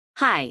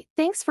Hi,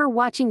 thanks for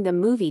watching the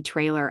movie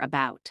trailer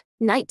about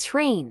Night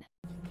Train.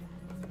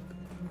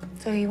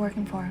 So who are you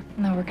working for?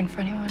 I'm not working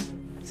for anyone.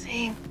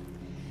 See,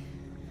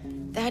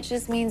 that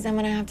just means I'm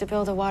gonna have to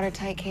build a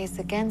watertight case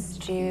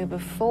against you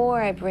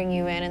before I bring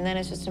you in, and then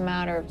it's just a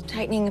matter of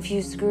tightening a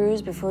few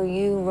screws before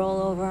you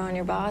roll over on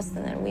your boss,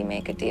 and then we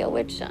make a deal,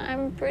 which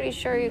I'm pretty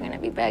sure you're gonna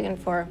be begging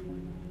for.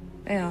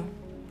 You know,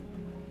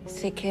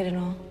 sick kid and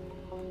all.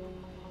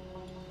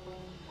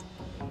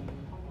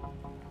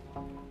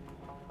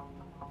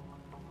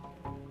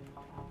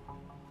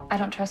 I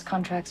don't trust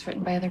contracts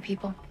written by other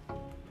people.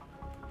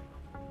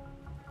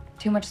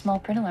 Too much small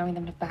print allowing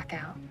them to back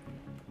out.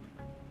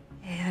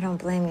 Hey, I don't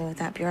blame you with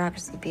that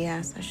bureaucracy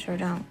BS. I sure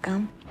don't.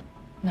 Gum?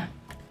 No.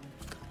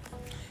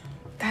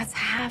 That's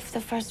half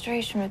the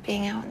frustration with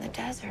being out in the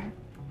desert.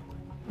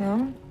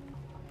 No?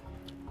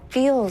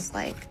 Feels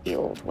like the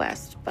Old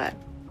West, but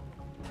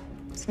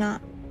it's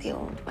not the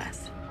Old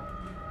West.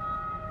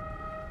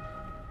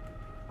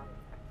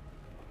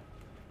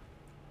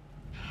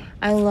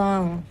 I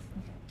long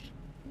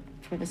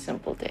for the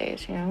simple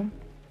days, you know?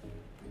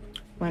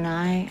 When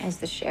I, as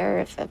the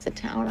sheriff of the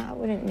town, I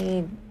wouldn't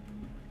need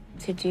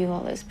to do all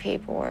this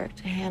paperwork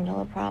to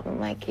handle a problem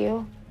like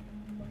you.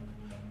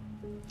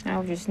 I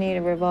would just need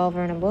a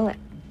revolver and a bullet.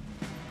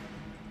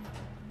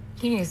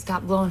 You need to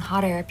stop blowing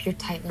hot air up your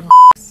tight little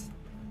ass.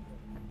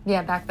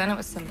 Yeah, back then it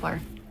was simpler.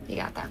 You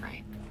got that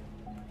right.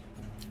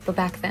 But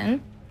back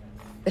then,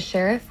 the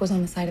sheriff was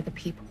on the side of the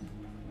people.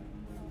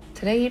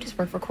 Today, you just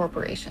work for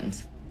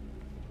corporations.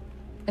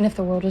 And if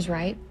the world was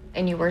right,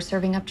 and you were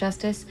serving up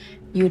justice,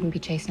 you wouldn't be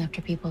chasing after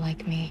people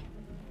like me.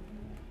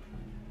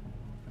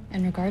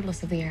 And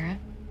regardless of the era,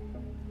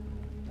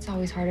 it's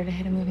always harder to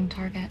hit a moving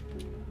target.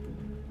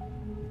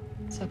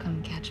 So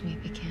come catch me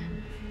if you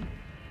can.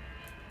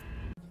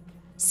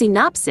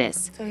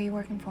 Synopsis. So who are you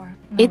working for?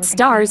 It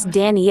stars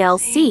Danielle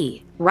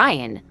C.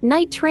 Ryan.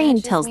 Night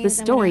Train tells the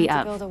story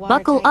of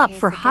buckle up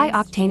for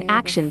high-octane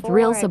action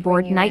thrills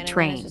aboard Night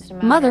Train.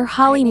 Mother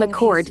Holly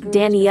McCord,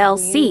 Danielle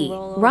C.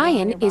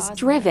 Ryan is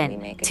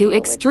driven to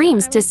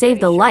extremes to save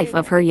the life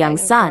of her young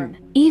son,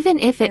 even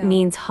if it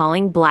means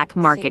hauling black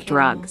market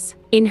drugs.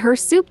 In her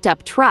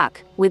souped-up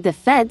truck, with the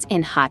feds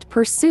in hot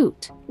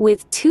pursuit.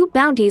 With 2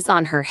 bounties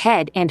on her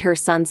head and her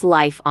son's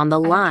life on the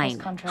line,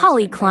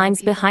 Holly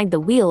climbs behind the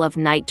wheel of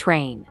Night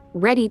Train,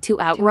 ready to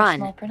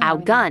outrun,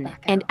 outgun,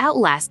 and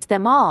outlast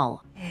them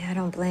all. Hey, I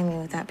don't blame you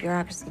with that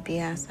bureaucracy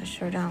BS. I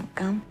sure don't.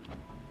 Gum?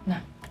 No.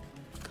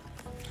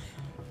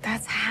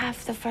 That's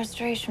half the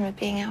frustration with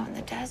being out in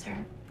the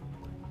desert.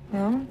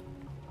 No?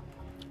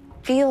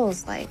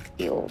 Feels like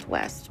the Old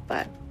West,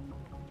 but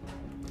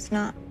it's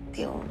not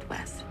the Old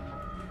West.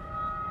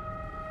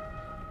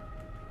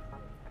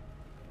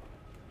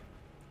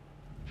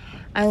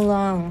 I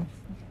long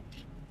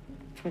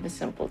for the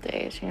simple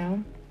days, you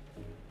know?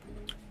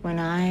 When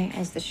I,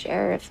 as the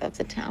sheriff of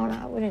the town,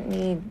 I wouldn't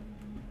need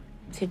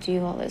to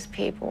do all this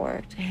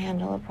paperwork to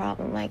handle a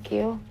problem like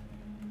you.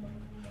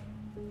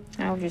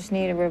 I would just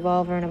need a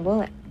revolver and a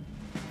bullet.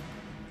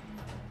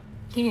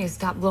 You need to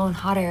stop blowing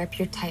hot air up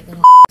your tight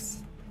little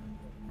ass.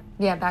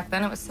 Yeah, back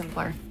then it was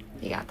simpler.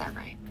 You got that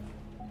right.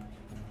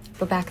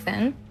 But back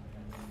then,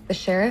 the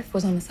sheriff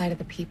was on the side of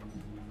the people.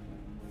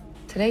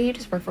 Today, you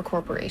just work for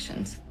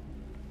corporations.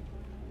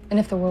 And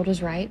if the world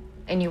was right,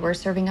 and you were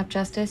serving up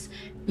justice,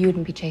 you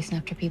wouldn't be chasing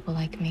after people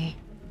like me.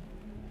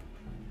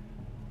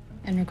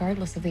 And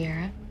regardless of the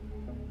era,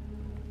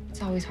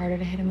 it's always harder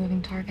to hit a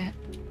moving target.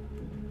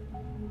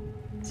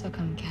 So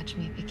come catch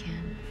me if you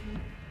can.